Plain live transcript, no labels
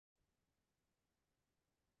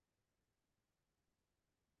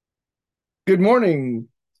Good morning.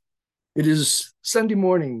 It is Sunday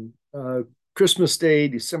morning, Christmas Day,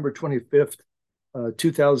 December 25th,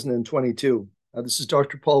 2022. This is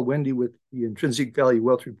Dr. Paul Wendy with the Intrinsic Value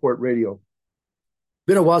Wealth Report Radio.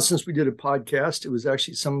 Been a while since we did a podcast. It was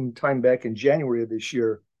actually some time back in January of this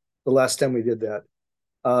year, the last time we did that.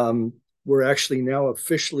 We're actually now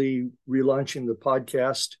officially relaunching the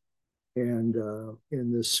podcast. And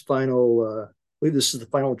in this I believe this is the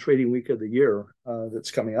final trading week of the year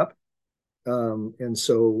that's coming up. And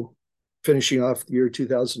so finishing off the year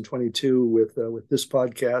 2022 with this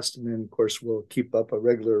podcast, and then of course we'll keep up a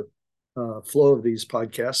regular flow of these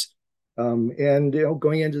podcasts. And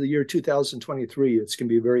going into the year 2023, it's going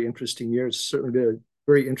to be a very interesting year. It's certainly been a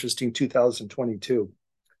very interesting 2022.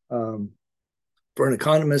 For an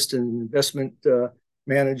economist and investment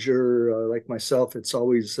manager like myself, it's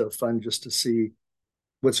always fun just to see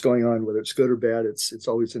what's going on, whether it's good or bad. It's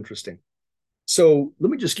always interesting. So let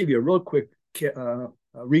me just give you a real quick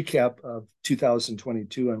recap of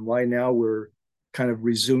 2022 and why now we're kind of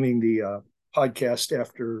resuming the podcast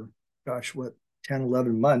after, 10,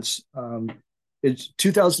 11 months.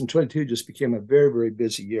 2022 just became a very, very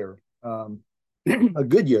busy year. A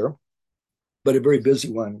good year, but a very busy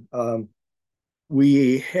one.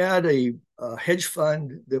 We had a hedge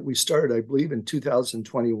fund that we started, I believe, in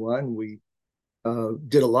 2021. We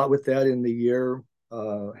did a lot with that in the year,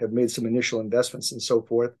 have made some initial investments and so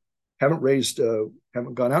forth. Haven't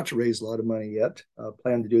gone out to raise a lot of money yet.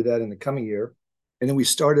 Plan to do that in the coming year. And then we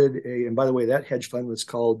started and by the way, that hedge fund was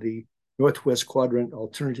called the Northwest Quadrant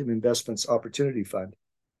Alternative Investments Opportunity Fund.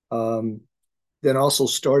 Then also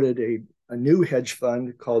started a new hedge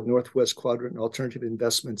fund called Northwest Quadrant Alternative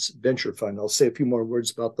Investments Venture Fund. I'll say a few more words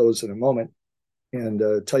about those in a moment and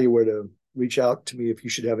tell you where to reach out to me if you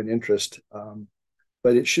should have an interest.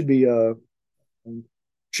 But it should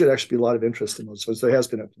actually be a lot of interest in those. So there has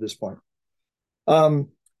been up to this point.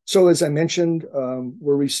 So as I mentioned,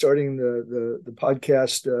 we're restarting the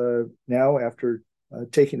podcast now after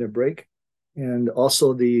taking a break. And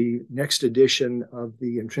also the next edition of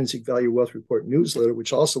the Intrinsic Value Wealth Report newsletter,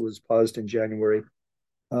 which also was paused in January,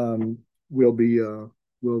 we'll be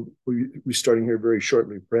restarting here very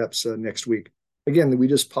shortly, perhaps next week. Again, we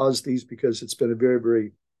just paused these because it's been a very,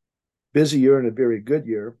 very busy year and a very good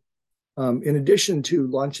year. In addition to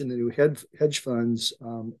launching the new hedge funds,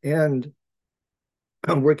 and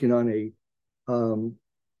I'm working on a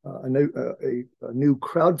new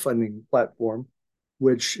crowdfunding platform,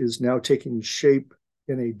 which is now taking shape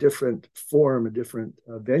in a different form, a different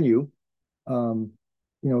venue.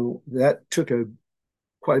 That took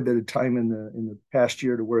quite a bit of time in the past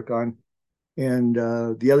year to work on. And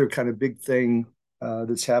the other kind of big thing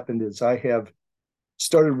that's happened is I have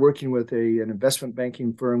started working with an investment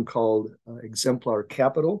banking firm called Exemplar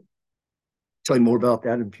Capital. Tell you more about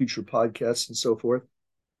that in future podcasts and so forth.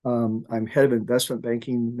 I'm head of investment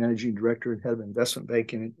banking, managing director and head of investment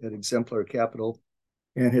banking at Exemplar Capital,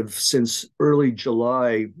 and have since early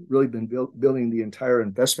July really been building the entire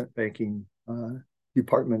investment banking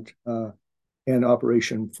department and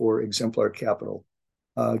operation for Exemplar Capital.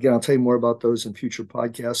 Again, I'll tell you more about those in future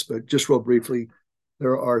podcasts, but just real briefly,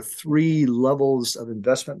 there are 3 levels of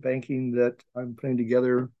investment banking that I'm putting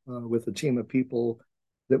together with a team of people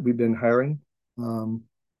that we've been hiring and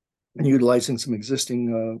utilizing some existing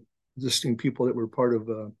people that were part of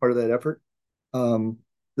that effort.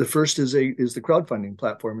 The first is the crowdfunding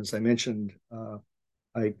platform. As I mentioned,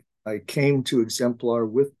 I came to Exemplar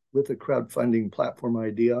with a crowdfunding platform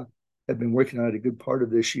idea. I've been working on it a good part of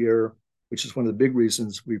this year, which is one of the big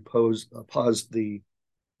reasons we paused the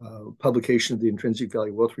publication of the Intrinsic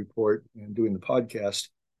Value Wealth Report and doing the podcast.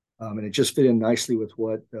 And it just fit in nicely with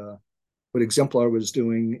what Exemplar was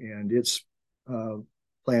doing and its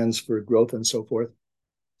plans for growth and so forth.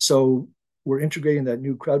 So we're integrating that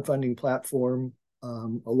new crowdfunding platform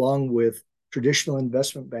along with traditional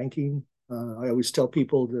investment banking. I always tell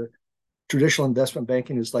people the traditional investment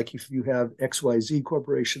banking is like if you have XYZ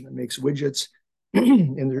Corporation that makes widgets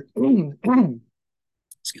and they're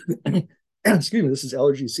excuse me, this is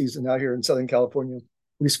allergy season out here in Southern California, at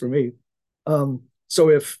least for me. So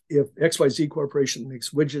if XYZ Corporation makes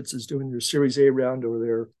widgets, is doing their Series A round or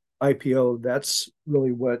their IPO, that's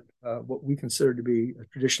really what we consider to be a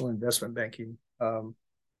traditional investment banking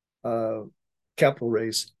capital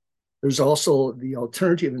raise. There's also the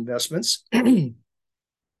alternative investments,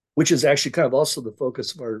 which is actually kind of also the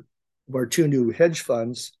focus of our 2 new hedge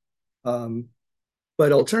funds.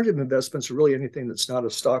 But alternative investments are really anything that's not a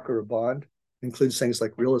stock or a bond. It includes things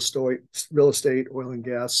like real estate, oil and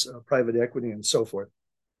gas, private equity, and so forth.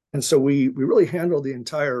 And so we really handle the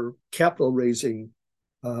entire capital raising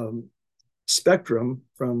spectrum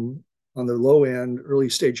from on the low end, early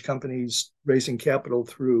stage companies raising capital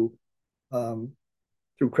through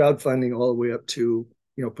crowdfunding all the way up to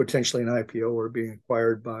potentially an IPO or being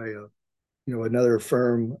acquired by another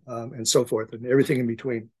firm, and so forth, and everything in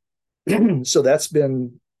between. So that's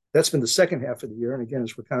been the second half of the year, and again,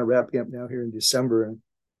 as we're kind of wrapping up now here in December and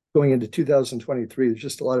going into 2023, there's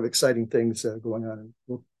just a lot of exciting things going on, and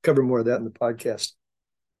we'll cover more of that in the podcast.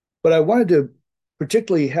 But I wanted to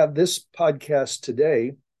particularly have this podcast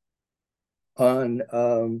today on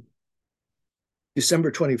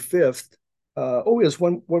December 25th. There's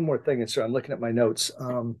one more thing, and so I'm looking at my notes.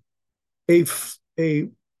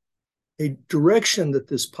 A direction that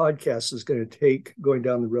this podcast is going to take going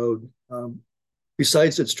down the road,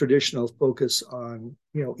 besides its traditional focus on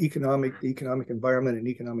the economic environment and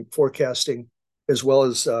economic forecasting, as well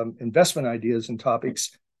as investment ideas and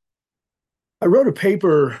topics. I wrote a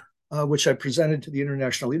paper which I presented to the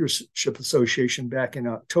International Leadership Association back in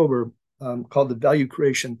October, called "The Value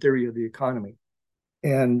Creation Theory of the Economy,"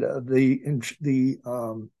 and and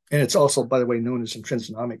it's also, by the way, known as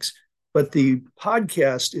intrinsinomics. But the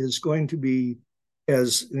podcast is going to be,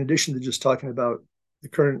 in addition to just talking about the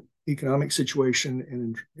current economic situation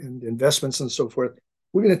and investments and so forth,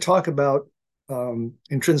 we're going to talk about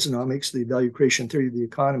intrinsinomics, the value creation theory of the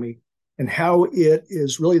economy, and how it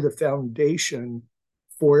is really the foundation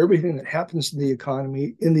for everything that happens in the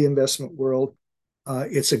economy, in the investment world.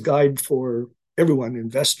 It's a guide for everyone: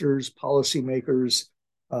 investors, policymakers,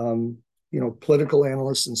 political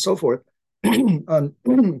analysts, and so forth,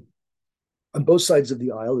 on both sides of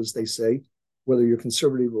the aisle, as they say, whether you're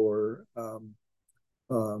conservative or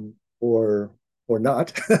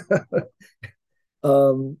not.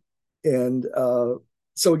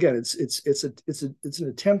 So again, it's an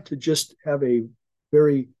attempt to just have a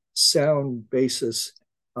very sound basis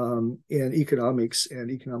in economics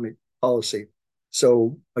and economic policy.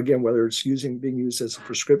 So again, whether it's being used as a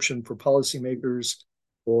prescription for policymakers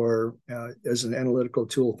or as an analytical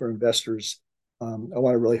tool for investors, I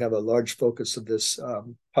want to really have a large focus of this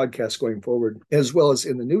podcast going forward, as well as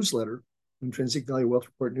in the newsletter, Intrinsic Value Wealth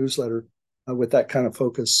Report newsletter, with that kind of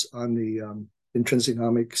focus on the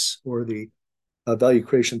intrinsinomics or the value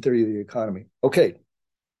creation theory of the economy. Okay.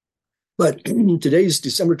 But today's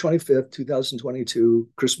December 25th, 2022,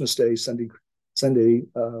 Christmas Day, Sunday,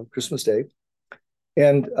 Christmas Day.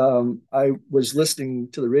 And I was listening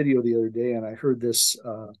to the radio the other day, and I heard this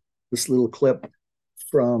little clip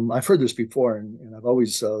from, I've heard this before, and I've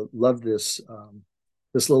always loved this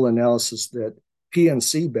little analysis that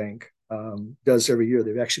PNC Bank does every year.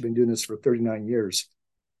 They've actually been doing this for 39 years.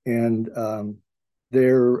 And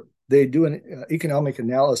they do an economic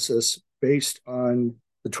analysis based on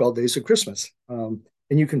the 12 days of Christmas. And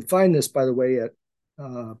you can find this, by the way, at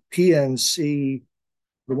PNC.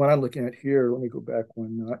 The one I'm looking at here, let me go back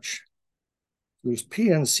one notch. There's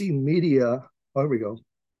PNC Media. Oh, here we go.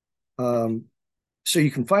 So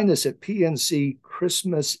you can find this at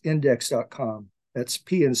pncchristmasindex.com. That's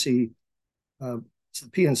PNC. It's the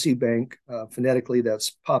PNC Bank. Phonetically,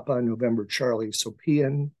 that's Papa November Charlie. So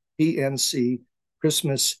PNC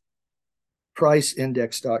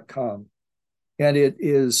Christmaspriceindex.com. And it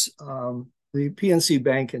is the PNC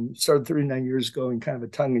Bank, and started 39 years ago in kind of a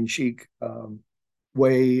tongue-in-cheek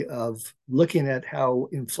way of looking at how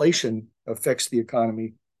inflation affects the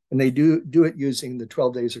economy. And they do it using the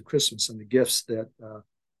 12 days of Christmas and the gifts that,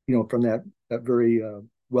 from that very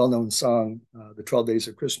well-known song, The 12 Days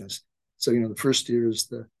of Christmas. So, the first year is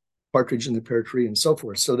the partridge in the pear tree and so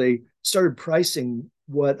forth. So they started pricing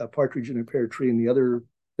what a partridge in a pear tree and the other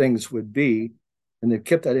things would be. And they've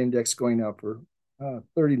kept that index going now for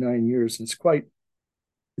 39 years. And it's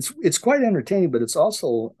quite entertaining, but it's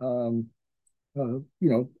also,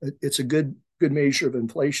 it's a good measure of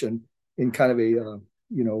inflation in kind of a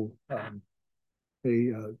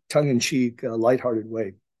tongue-in-cheek, lighthearted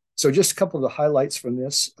way. So just a couple of the highlights from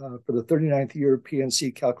this. For the 39th year,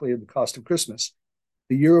 PNC calculated the cost of Christmas.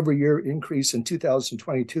 The year-over-year increase in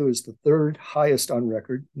 2022 is the third highest on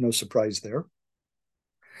record. No surprise there.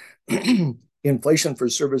 Inflation for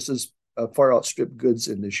services far outstripped goods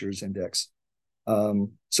in this year's index.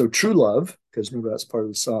 So True Love, because remember that's part of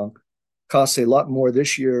the song, costs a lot more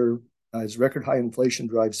this year as record high inflation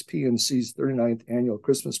drives PNC's 39th annual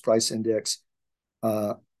Christmas price index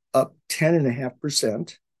up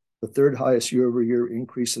 10.5%, the third highest year-over-year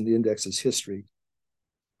increase in the index's history.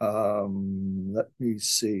 Let me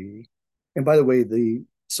see. And by the way, the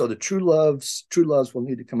True Loves will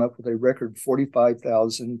need to come up with a record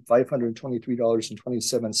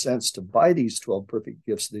 $45,523.27 to buy these 12 perfect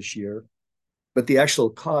gifts this year. But the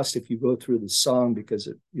actual cost, if you go through the song, because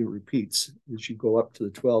it repeats, as you go up to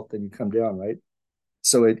the 12th, then you come down, right?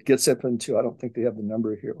 So it gets up into, I don't think they have the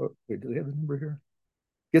number here. Oh, wait, do they have the number here?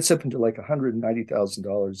 Gets up into like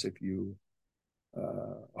 $190,000 if you,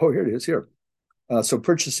 oh, here it is here. So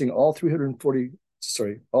purchasing all 340,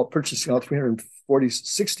 sorry, all purchasing all 340,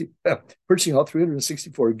 60, purchasing all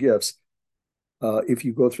 364 gifts, if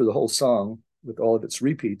you go through the whole song with all of its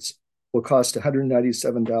repeats, will cost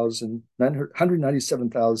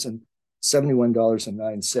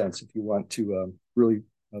 $197,071.09 if you want to really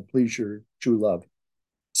please your true love.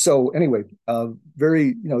 So anyway,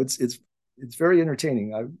 very, it's very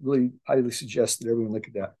entertaining. I really highly suggest that everyone look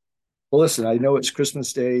at that. Well, listen, I know it's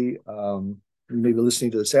Christmas Day. You may be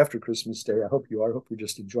listening to this after Christmas Day. I hope you are. I hope you're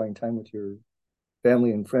just enjoying time with your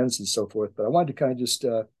family and friends and so forth. But I wanted to kind of just,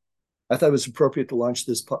 I thought it was appropriate to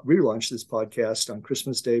relaunch this podcast on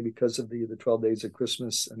Christmas Day because of the 12 Days of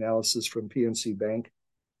Christmas analysis from PNC Bank.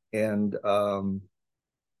 And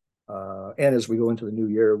as we go into the new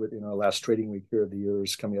year, within our last trading week here of the year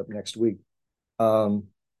is coming up next week. Real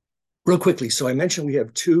quickly, so I mentioned we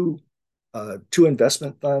have two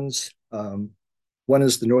investment funds. One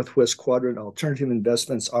is the Northwest Quadrant Alternative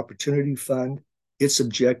Investments Opportunity Fund. Its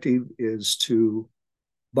objective is to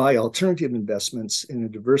buy alternative investments in a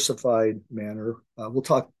diversified manner. We'll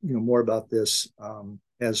talk more about this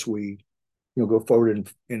as we go forward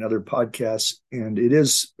in other podcasts. And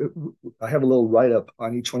I have a little write-up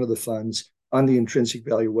on each one of the funds on the Intrinsic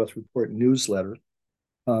Value Wealth Report newsletter.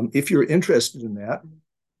 If you're interested in that,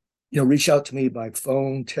 reach out to me by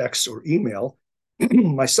phone, text, or email.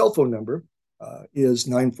 My cell phone number is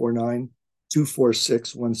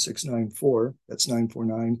 949-246-1694. That's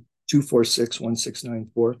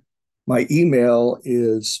 949-246-1694. My email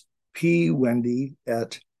is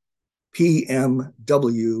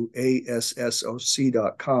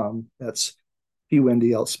pwendy@pmwassoc.com. That's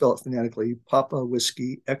pwendy, I'll spell it phonetically, Papa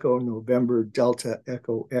Whiskey Echo November Delta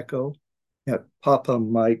Echo Echo at Papa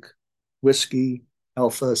Mike Whiskey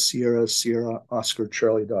Alpha Sierra Sierra Oscar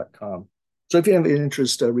Charlie.com. So if you have any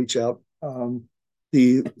interest, reach out. So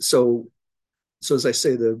as I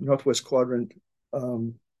say, the Northwest Quadrant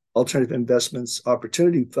Alternative Investments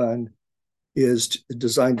Opportunity Fund is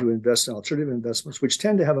designed to invest in alternative investments, which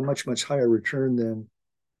tend to have a much, much higher return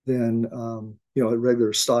than a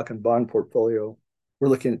regular stock and bond portfolio. We're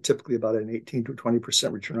looking at typically about an 18 to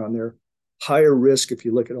 20% return on there. Higher risk if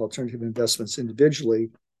you look at alternative investments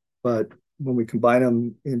individually, but when we combine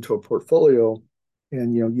them into a portfolio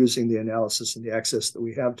and using the analysis and the access that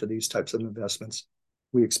we have to these types of investments,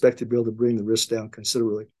 we expect to be able to bring the risk down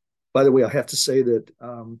considerably. By the way, I have to say that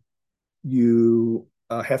you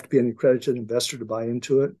have to be an accredited investor to buy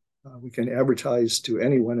into it. We can advertise to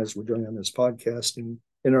anyone, as we're doing on this podcast and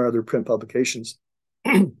in our other print publications,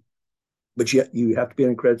 but yet you have to be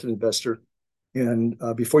an accredited investor. And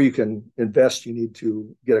before you can invest, you need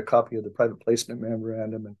to get a copy of the private placement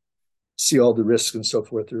memorandum and see all the risks and so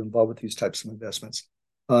forth that are involved with these types of investments.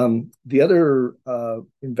 The other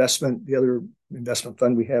investment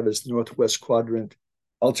fund we have is the Northwest Quadrant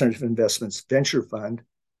Alternative Investments Venture Fund,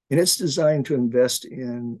 and it's designed to invest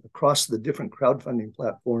across the different crowdfunding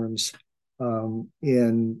platforms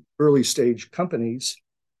in early stage companies,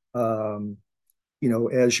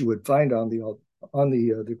 as you would find on the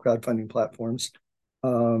crowdfunding platforms,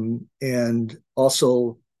 and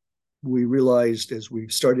also we realized as we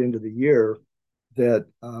started into the year that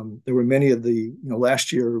there were many of the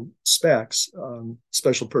last year SPACs,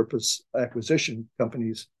 special purpose acquisition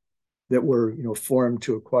companies, that were formed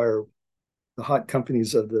to acquire the hot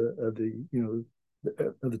companies of the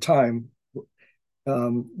time.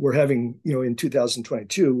 We're having in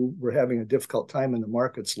 2022 we're having a difficult time in the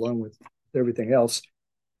markets along with everything else.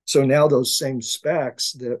 So now those same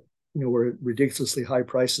SPACs that were at ridiculously high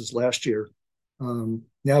prices last year,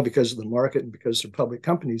 now because of the market and because they're public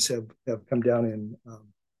companies have come down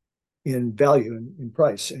in value and in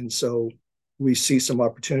price, and so we see some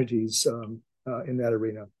opportunities in that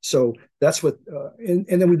arena. So that's what, and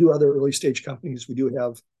then we do other early stage companies. We do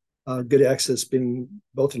have good access, being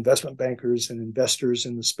both investment bankers and investors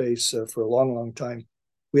in the space for a long, long time.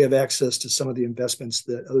 We have access to some of the investments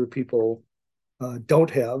that other people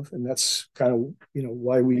don't have, and that's kind of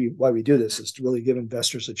why we do this, is to really give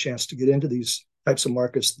investors a chance to get into these types of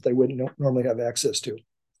markets that they wouldn't normally have access to.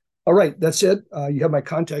 All right, that's it. You have my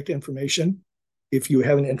contact information if you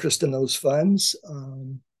have an interest in those funds.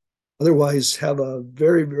 Otherwise, have a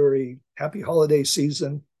very, very happy holiday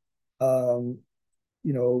season.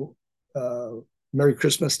 Merry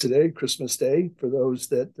Christmas today, Christmas Day, for those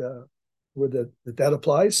that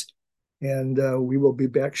applies. And we will be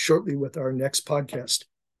back shortly with our next podcast.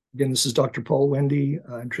 Again, this is Dr. Paul Wendy,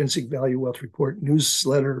 Intrinsic Value Wealth Report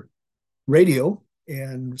newsletter radio,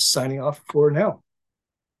 and signing off for now.